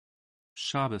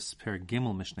Shabbos, Perek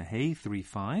Gimel, Mishnah Hey,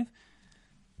 3-5.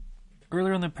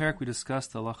 Earlier in the parak, we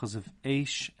discussed the halachas of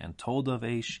eish and tolda of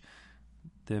eish,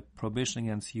 the prohibition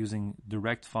against using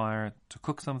direct fire to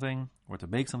cook something or to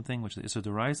bake something, which is Isur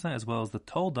D'Oraisa, as well as the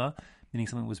tolda, meaning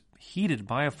something that was heated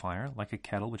by a fire, like a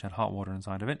kettle, which had hot water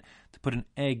inside of it, to put an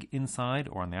egg inside,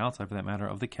 or on the outside for that matter,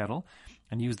 of the kettle,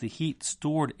 and use the heat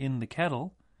stored in the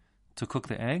kettle to cook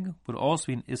the egg, would also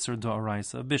be an Isur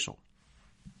D'Oraisa bishul.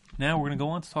 Now we're going to go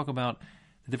on to talk about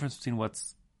the difference between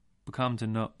what's become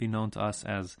to be known to us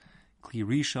as Kli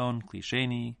Rishon, Kli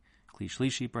Sheni, Kli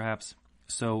Shlishi perhaps.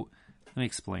 So let me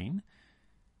explain.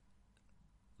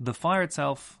 The fire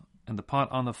itself and the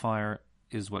pot on the fire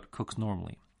is what cooks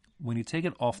normally. When you take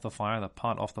it off the fire, the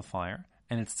pot off the fire,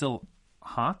 and it's still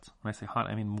hot, when I say hot,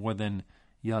 I mean more than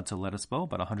Yad to lettuce bow,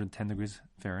 about 110 degrees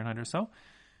Fahrenheit or so.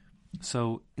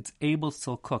 So it's able to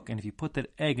still cook. And if you put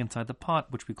that egg inside the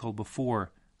pot, which we called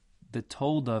before the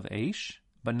tolda of eish,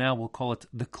 but now we'll call it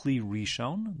the Kli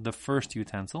Rishon, the first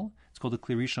utensil. It's called the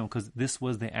Kli Rishon because this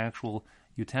was the actual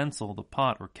utensil, the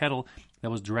pot or kettle, that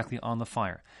was directly on the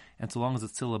fire. And so long as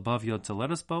it's still above Yod to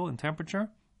lettuce bow in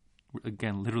temperature,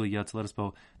 again, literally Yod to lettuce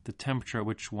bow, the temperature at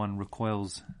which one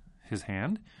recoils his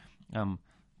hand,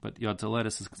 but Yod to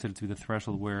lettuce is considered to be the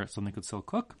threshold where something could still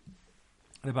cook,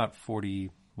 at about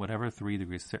 40, 3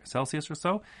 degrees Celsius or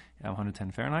so,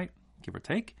 110 Fahrenheit, give or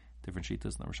take. Different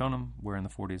shitas in the Rishonim, where in the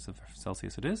 40s of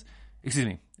Celsius it is.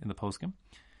 In the poskim.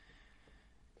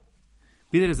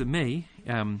 Be that as it may,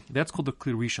 that's called the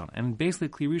Kli Rishon. And basically,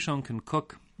 Kli Rishon can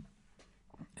cook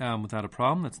without a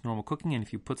problem. That's normal cooking. And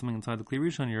if you put something inside the Kli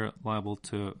Rishon, you're liable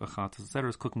to achatas, etc.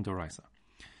 It's cooking d'oraisa.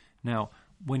 Now,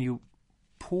 when you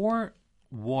pour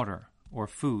water or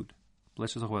food,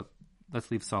 let's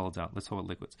leave solids out. Let's talk about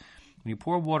liquids. When you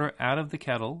pour water out of the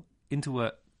kettle into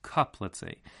a cup, let's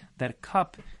say, that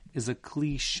cup is a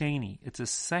Kli Sheni. It's a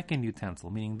second utensil,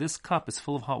 meaning this cup is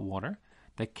full of hot water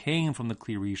that came from the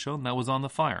Kli Rishon that was on the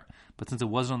fire. But since it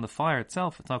wasn't on the fire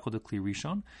itself, it's not called a Kli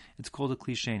Rishon, it's called a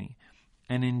Kli Sheni.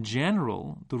 And in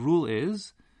general, the rule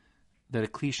is that a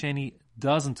Kli Sheni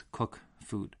doesn't cook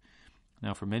food.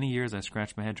 Now, for many years, I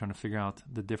scratched my head trying to figure out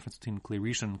the difference between Kli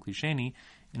Rishon and Kli Sheni,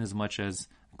 in as much as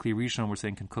Kli Rishon we're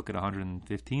saying can cook at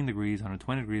 115 degrees,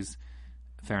 120 degrees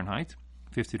Fahrenheit,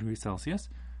 50 degrees Celsius,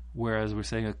 whereas we're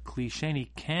saying a Kli Sheni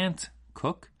can't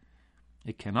cook.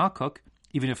 It cannot cook,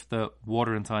 even if the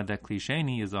water inside that Kli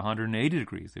Sheni is 180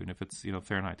 degrees, even if it's,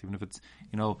 Fahrenheit, even if it's,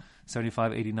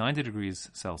 75, 80, 90 degrees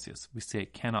Celsius. We say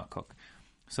it cannot cook.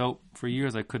 So for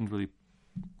years, I couldn't really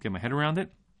get my head around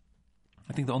it.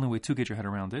 I think the only way to get your head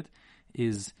around it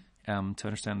is to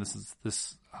understand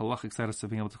this halachic status of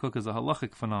being able to cook is a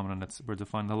halachic phenomenon. That's we're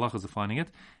defining, halach is defining it,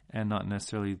 and not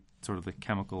necessarily sort of the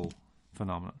chemical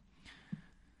phenomenon.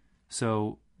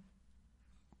 So,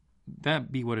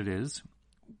 that be what it is.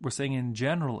 We're saying in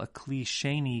general, a Kli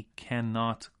Sheni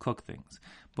cannot cook things.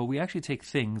 But we actually take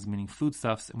things, meaning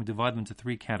foodstuffs, and we divide them into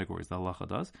three categories, the halacha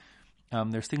does.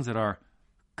 There's things that are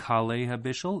kalei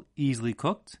habishul, easily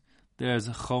cooked. There's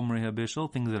chomrei habishul,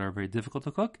 things that are very difficult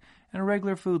to cook. And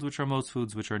regular foods, which are most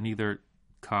foods, which are neither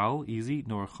kal, easy,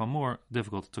 nor chomor,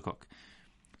 difficult to cook.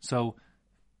 So,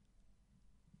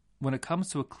 when it comes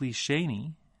to a Kli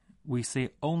Sheni, we say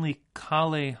only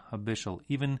kalei habishul,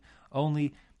 even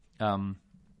only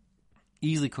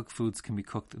easily cooked foods can be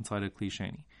cooked inside a Kli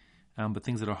Sheni. But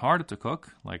things that are harder to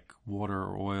cook, like water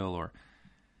or oil or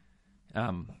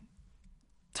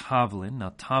tavlin.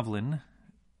 Now tavlin,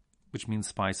 which means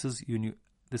spices,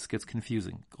 this gets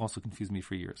confusing. Also confused me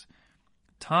for years.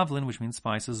 Tavlin, which means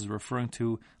spices, is referring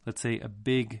to, let's say, a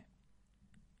big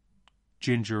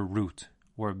ginger root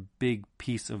or a big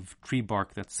piece of tree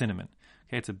bark that's cinnamon.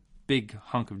 Okay, it's a big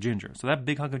hunk of ginger. So that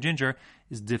big hunk of ginger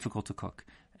is difficult to cook.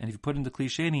 And if you put in the Kli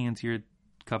Sheni into your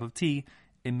cup of tea,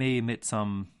 it may emit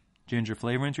some ginger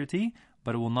flavor into your tea,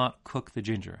 but it will not cook the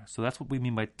ginger. So that's what we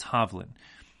mean by tavlin.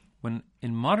 When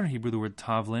in modern Hebrew, the word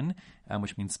tavlin,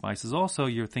 which means spices also,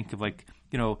 you think of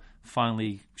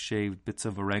finely shaved bits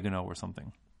of oregano or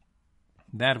something.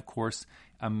 That, of course,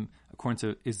 according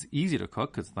to, is easy to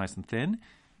cook because it's nice and thin.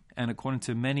 And according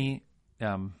to many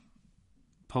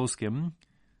poskim,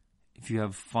 if you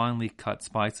have finely cut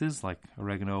spices like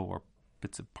oregano or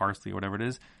bits of parsley or whatever it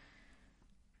is,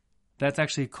 that's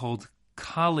actually called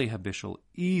kalei habishul,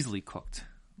 easily cooked,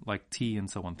 like tea and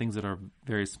so on, things that are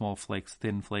very small flakes,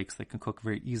 thin flakes that can cook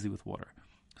very easily with water.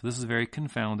 So this is very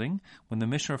confounding. When the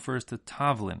Mishnah refers to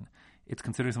tavlin, it's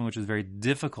considered something which is very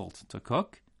difficult to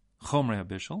cook, chomrei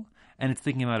habishul, and it's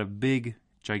thinking about a big,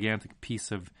 gigantic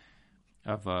piece of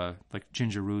like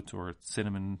ginger root or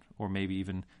cinnamon, or maybe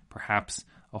even perhaps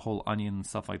a whole onion,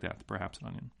 stuff like that, perhaps an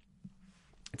onion.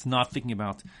 It's not thinking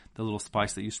about the little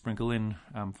spice that you sprinkle in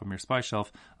from your spice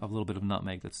shelf of a little bit of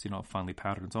nutmeg that's finely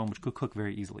powdered and so on, which could cook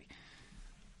very easily.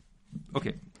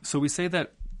 Okay, so we say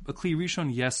that a Kli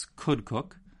Rishon, yes, could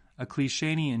cook. A Kli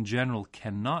Sheni in general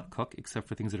cannot cook, except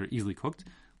for things that are easily cooked,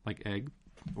 like egg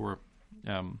or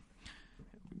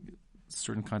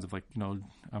certain kinds of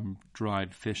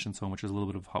dried fish and so on, which is a little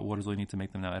bit of hot water, so you need to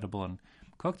make them now edible and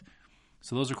cooked.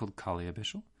 So those are called Kali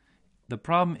HaBishul. The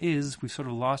problem is we've sort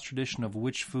of lost tradition of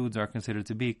which foods are considered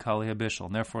to be Kali HaBishul,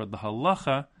 and therefore the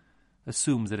halacha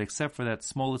assumes that except for that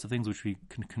small list of things which we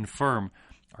can confirm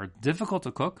are difficult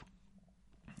to cook,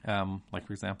 like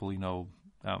for example,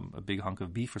 a big hunk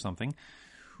of beef or something,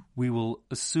 we will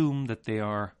assume that they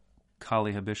are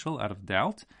Kali HaBishul out of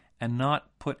doubt, and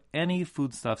not put any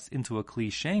foodstuffs into a Kli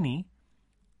Sheni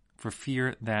for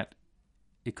fear that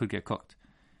it could get cooked.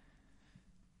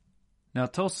 Now,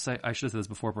 Tosfos, I should have said this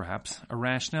before perhaps,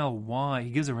 he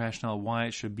gives a rationale why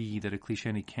it should be that a Kli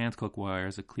Sheni can't cook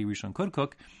whereas a Kli Rishon could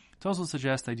cook. Tosfos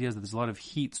suggests ideas that there's a lot of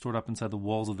heat stored up inside the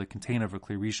walls of the container of a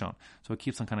Kli Rishon, so it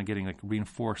keeps on kind of getting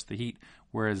reinforced, the heat,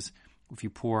 whereas if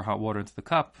you pour hot water into the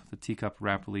cup, the teacup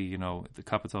rapidly, the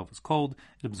cup itself is cold,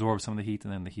 it absorbs some of the heat,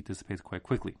 and then the heat dissipates quite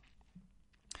quickly.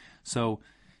 So,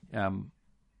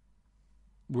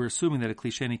 we're assuming that a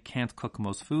Kli Sheni can't cook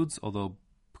most foods, although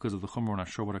because of the Chumrah, we're not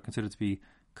sure what are considered to be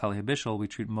Kali HaBishul. We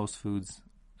treat most foods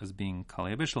as being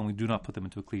Kali HaBishul, and we do not put them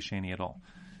into a Kli Sheni at all.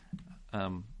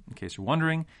 In case you're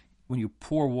wondering, when you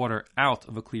pour water out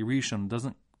of a Kli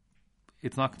Rishon,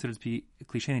 it's not considered to be a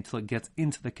Kli Sheni until it gets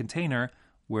into the container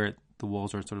where the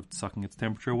walls are sort of sucking its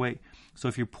temperature away. So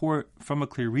if you pour from a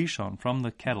Kli Rishon, from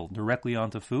the kettle, directly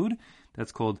onto food,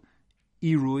 that's called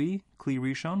Irui Kli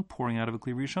Rishon, pouring out of a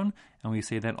Kli Rishon, and we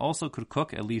say that also could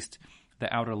cook at least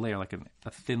the outer layer, like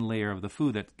a thin layer of the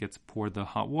food that gets poured the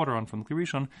hot water on from the Kli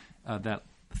Rishon, that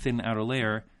thin outer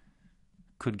layer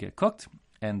could get cooked,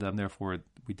 and therefore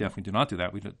we definitely do not do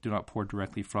that. We do not pour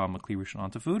directly from a Kli Rishon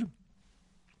onto food.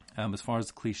 As far as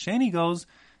the Kli Sheni goes,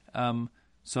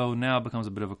 so now it becomes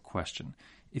a bit of a question.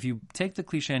 If you take the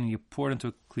Kli Sheni and you pour it into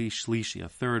a Kli Shlishi, a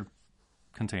third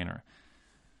container,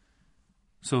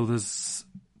 so there's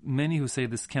many who say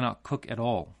this cannot cook at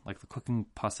all. Like the cooking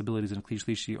possibilities in a Kli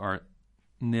Shlishi are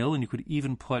nil, and you could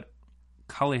even put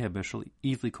Kali HaBishul,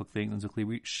 easily cooked things, into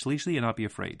Kli Shlishi and not be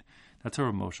afraid. That's how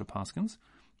Rav Moshe paskins.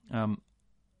 And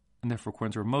therefore,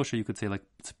 according to Rav Moshe, you could say to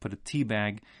put a tea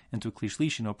bag into a Kli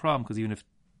Shlishi, no problem, because even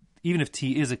if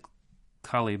tea is a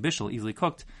Kali HaBishul, easily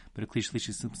cooked, but a Kli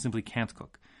Shlishi simply can't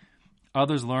cook.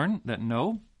 Others learn that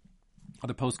no.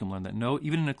 Other poskim learn that no,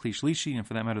 even in a Kli Shlishi, and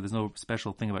for that matter, there's no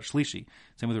special thing about Shlishi.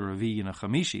 Same with a Ravi and a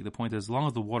Chamishi. The point is, as long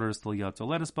as the water is still Yatzo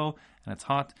Lettucebo and it's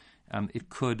hot, it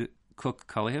could cook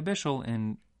Kali HaBishul,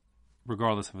 and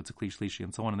regardless if it's a Kli Shlishi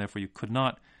and so on, and therefore you could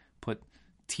not put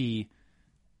tea,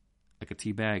 like a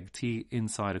tea bag, tea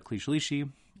inside a Kli Shlishi.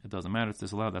 It doesn't matter, it's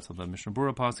disallowed. That's what the Mishnah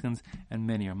Berurah paskins, and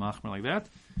many are machmer like that.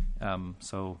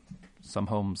 So some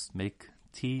homes make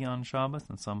tea on Shabbos,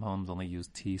 and some homes only use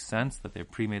tea scents, that they've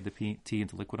pre-made the tea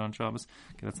into liquid on Shabbos.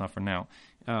 Okay, that's not for now.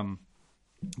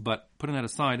 But putting that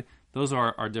aside, those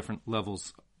are our different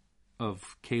levels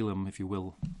of kalim, if you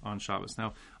will, on Shabbos.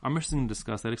 Now, our Mishnah is going to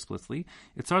discuss that explicitly.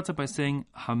 It starts up by saying,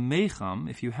 Hamecham,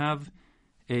 if you have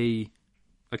a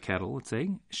kettle, let's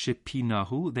say,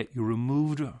 shepinahu, that you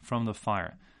removed from the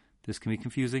fire. This can be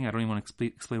confusing. I don't even want to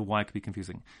explain why it could be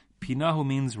confusing. Pinahu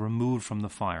means removed from the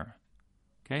fire.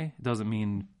 Okay? It doesn't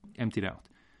mean emptied out.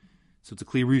 So it's a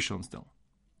Kli Rishon still.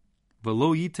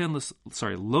 Lo yiten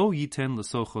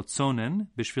l'sochotzonen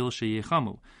b'shvil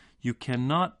sheyechamu. You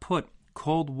cannot put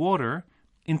cold water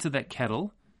into that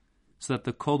kettle so that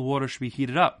the cold water should be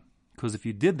heated up. Because if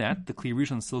you did that, the Kli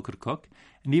Rishon still could cook.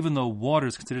 And even though water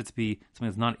is considered to be something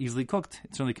that's not easily cooked,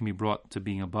 it certainly can be brought to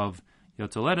being above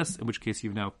Yotzo Lettuce, in which case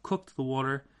you've now cooked the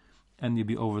water and you'd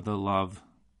be over the Lav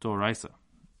Doraisa.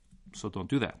 So don't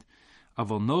do that.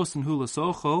 What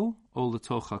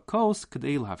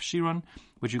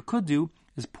you could do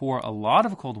is pour a lot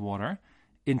of cold water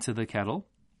into the kettle,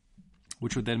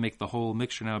 which would then make the whole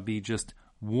mixture now be just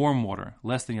warm water,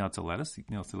 less than Yotzo Lettuce.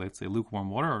 So let's say lukewarm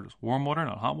water or just warm water,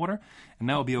 not hot water, and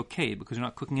that will be okay because you're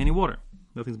not cooking any water.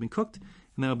 Nothing's been cooked,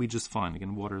 and that'll be just fine.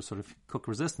 Again, water is sort of cook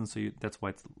resistant, so that's why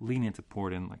it's lenient to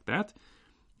pour it in like that.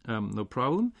 No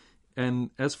problem. And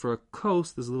as for a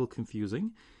kos, this is a little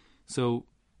confusing. So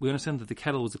we understand that the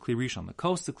kettle was a Kli Rishon, the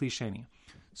kos the Kli Sheni.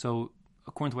 So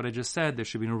according to what I just said, there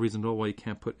should be no reason at all why you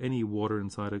can't put any water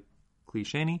inside a Kli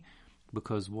Sheni,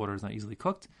 because water is not easily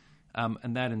cooked.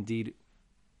 And that indeed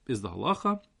is the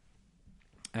halacha.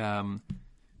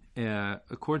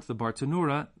 According to the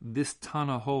Bartanura, this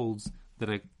Tana holds that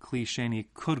a kli sheni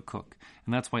could cook.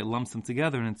 And that's why it lumps them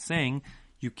together, and it's saying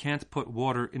you can't put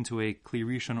water into a kli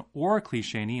rishon or a kli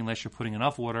sheni unless you're putting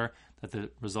enough water that the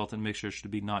resultant mixture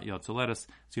should be not yotzoletus,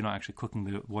 so you're not actually cooking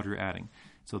the water you're adding.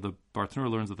 So the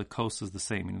Bartanura learns that the kos is the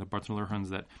same, meaning the Bartanura learns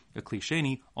that a kli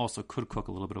sheni also could cook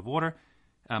a little bit of water,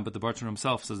 but the Bartanura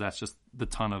himself says that's just the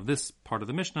ton of this part of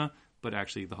the Mishnah, but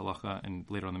actually the halacha and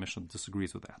later on the Mishnah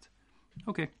disagrees with that.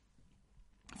 Okay,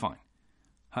 fine.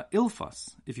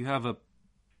 Ha'ilfas, if you have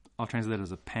I'll translate that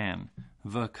as a pan.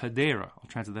 V'kadera, I'll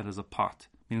translate that as a pot.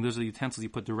 Meaning those are the utensils you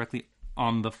put directly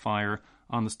on the fire,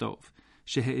 on the stove.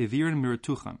 Shehe'evirin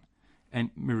mirutuchan.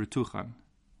 And mirutuchan.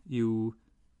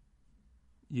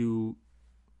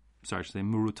 I should say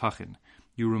murutachin.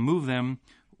 You remove them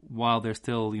while they're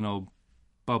still,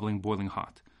 bubbling, boiling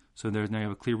hot. So now you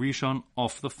have a kli rishon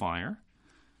off the fire.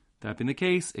 That being the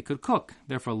case, it could cook.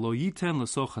 Therefore, lo yiten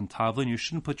l'sochan tavlin. You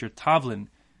shouldn't put your tavlin,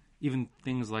 even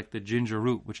things like the ginger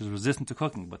root, which is resistant to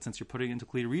cooking. But since you're putting it into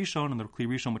kli rishon, and the kli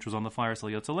rishon, which was on the fire, so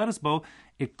yotzoletus bo,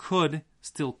 it could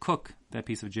still cook that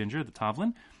piece of ginger, the tavlin.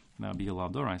 And that would be a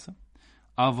lav doraisa.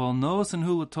 Aval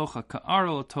nosenhu l'tocha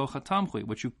ka'aro l'tocha tamchui.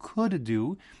 What you could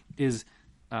do is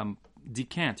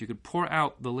decant. You could pour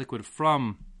out the liquid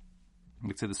from,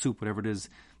 let's say the soup, whatever it is,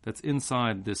 that's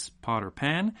inside this pot or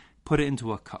pan, put it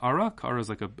into a ka'ara. Ka'ara is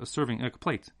like a serving, like a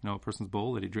plate, a person's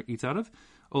bowl that he eats out of.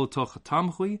 O tocha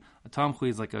tamchui. A tamchui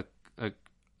is like a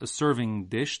serving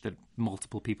dish that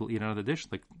multiple people eat out of the dish.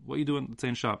 Like what you do let's say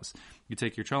in Shabbos. You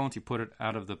take your cholent, you put it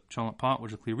out of the cholent pot,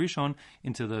 which is kli rishon,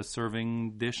 into the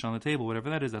serving dish on the table, whatever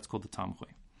that is, that's called the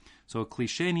tamchui. So a kli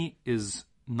sheni is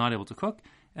not able to cook,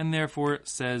 and therefore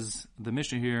says the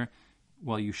Mishnah here,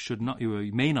 while you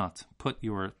may not put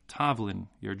your tavlin,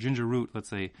 your ginger root, let's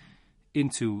say,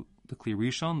 into the kli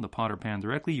rishon, the pot or pan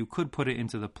directly, you could put it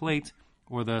into the plate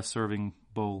or the serving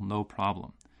bowl, no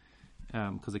problem,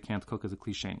 because it can't cook as a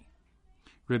kli sheni.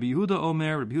 Rabbi Yehuda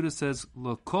Omer, Rabbi Yehuda says,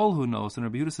 lo kol hu nos, and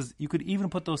Rabbi Yehuda says you could even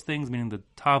put those things, meaning the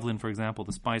tavlin, for example,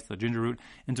 the spice, the ginger root,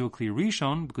 into a kli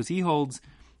rishon, because he holds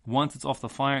once it's off the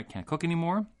fire, it can't cook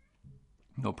anymore,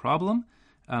 no problem.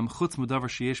 Chutz mudavar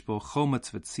sheyesh bo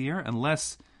chometz v'tzir,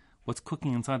 unless what's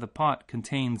cooking inside the pot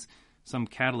contains some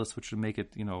catalyst which would make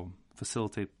it,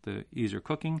 facilitate the easier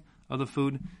cooking of the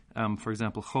food. For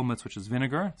example, chometz, which is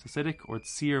vinegar, it's acidic, or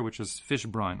tzir, which is fish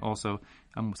brine, also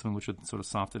something which would sort of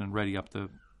soften and ready up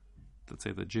let's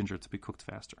say, the ginger to be cooked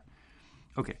faster.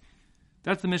 Okay,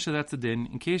 that's the Mishnah, that's the din.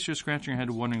 In case you're scratching your head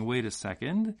wondering, wait a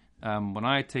second, when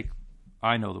I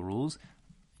know the rules.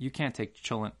 You can't take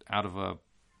cholent out of a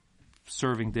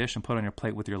serving dish and put on your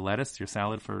plate with your lettuce, your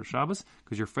salad for Shabbos,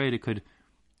 because you're afraid it could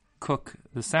cook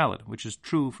the salad, which is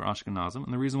true for Ashkenazim.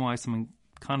 And the reason why is something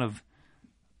kind of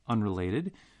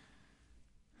unrelated.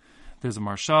 There's a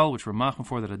marshal, which we're machmir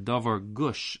for, that a davar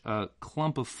gush, a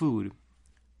clump of food,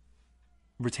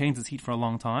 retains its heat for a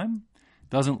long time,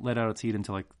 doesn't let out its heat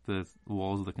into like the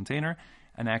walls of the container,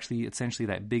 and actually, essentially,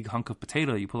 that big hunk of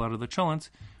potato you pull out of the cholent,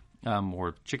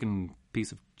 or chicken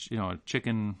piece of, a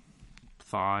chicken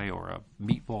thigh or a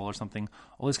meatball or something,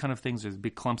 all these kind of things, there's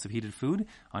big clumps of heated food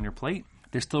on your plate,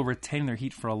 they're still retaining their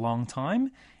heat for a long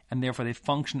time, and therefore they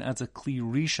function as a kli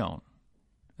rishon.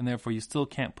 And therefore you still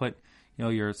can't put,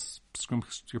 your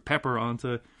pepper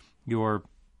onto your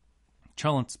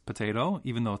cholent potato,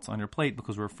 even though it's on your plate,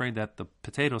 because we're afraid that the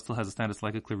potato still has a status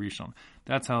like a kli rishon.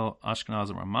 That's how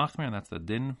Ashkenazim are machmir, and that's the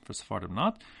din for Sephardim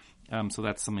not. So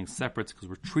that's something separate, because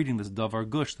we're treating this davar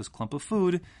gush, this clump of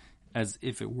food, as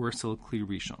if it were still a kli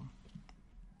rishon.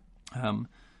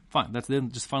 Fine. That's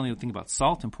then. Just finally, the thing about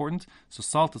salt, important. So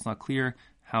salt is not clear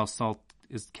how salt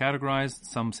is categorized.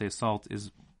 Some say salt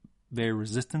is very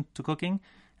resistant to cooking,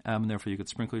 and therefore you could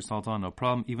sprinkle your salt on, no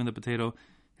problem. Even the potato,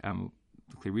 the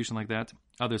kli rishon like that.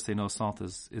 Others say no, salt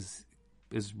is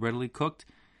readily cooked,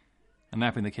 and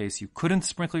that being the case, you couldn't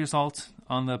sprinkle your salt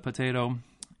on the potato,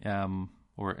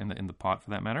 or in the pot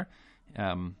for that matter.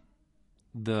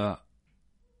 The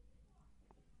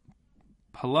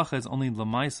halacha is only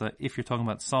lamaisa if you're talking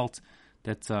about salt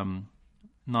that's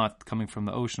not coming from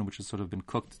the ocean, which has sort of been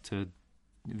cooked to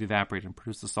evaporate and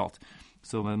produce the salt.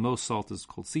 So most salt is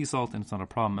called sea salt, and it's not a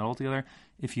problem altogether.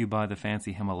 If you buy the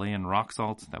fancy Himalayan rock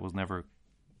salt that was never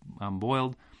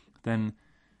boiled, then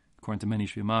according to many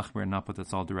Shvi Machmer, not put that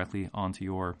salt directly onto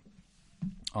your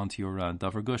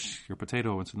davar gush, your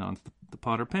potato, and so not onto the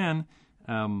pot or pan,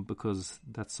 because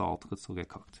that salt could still get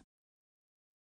cooked.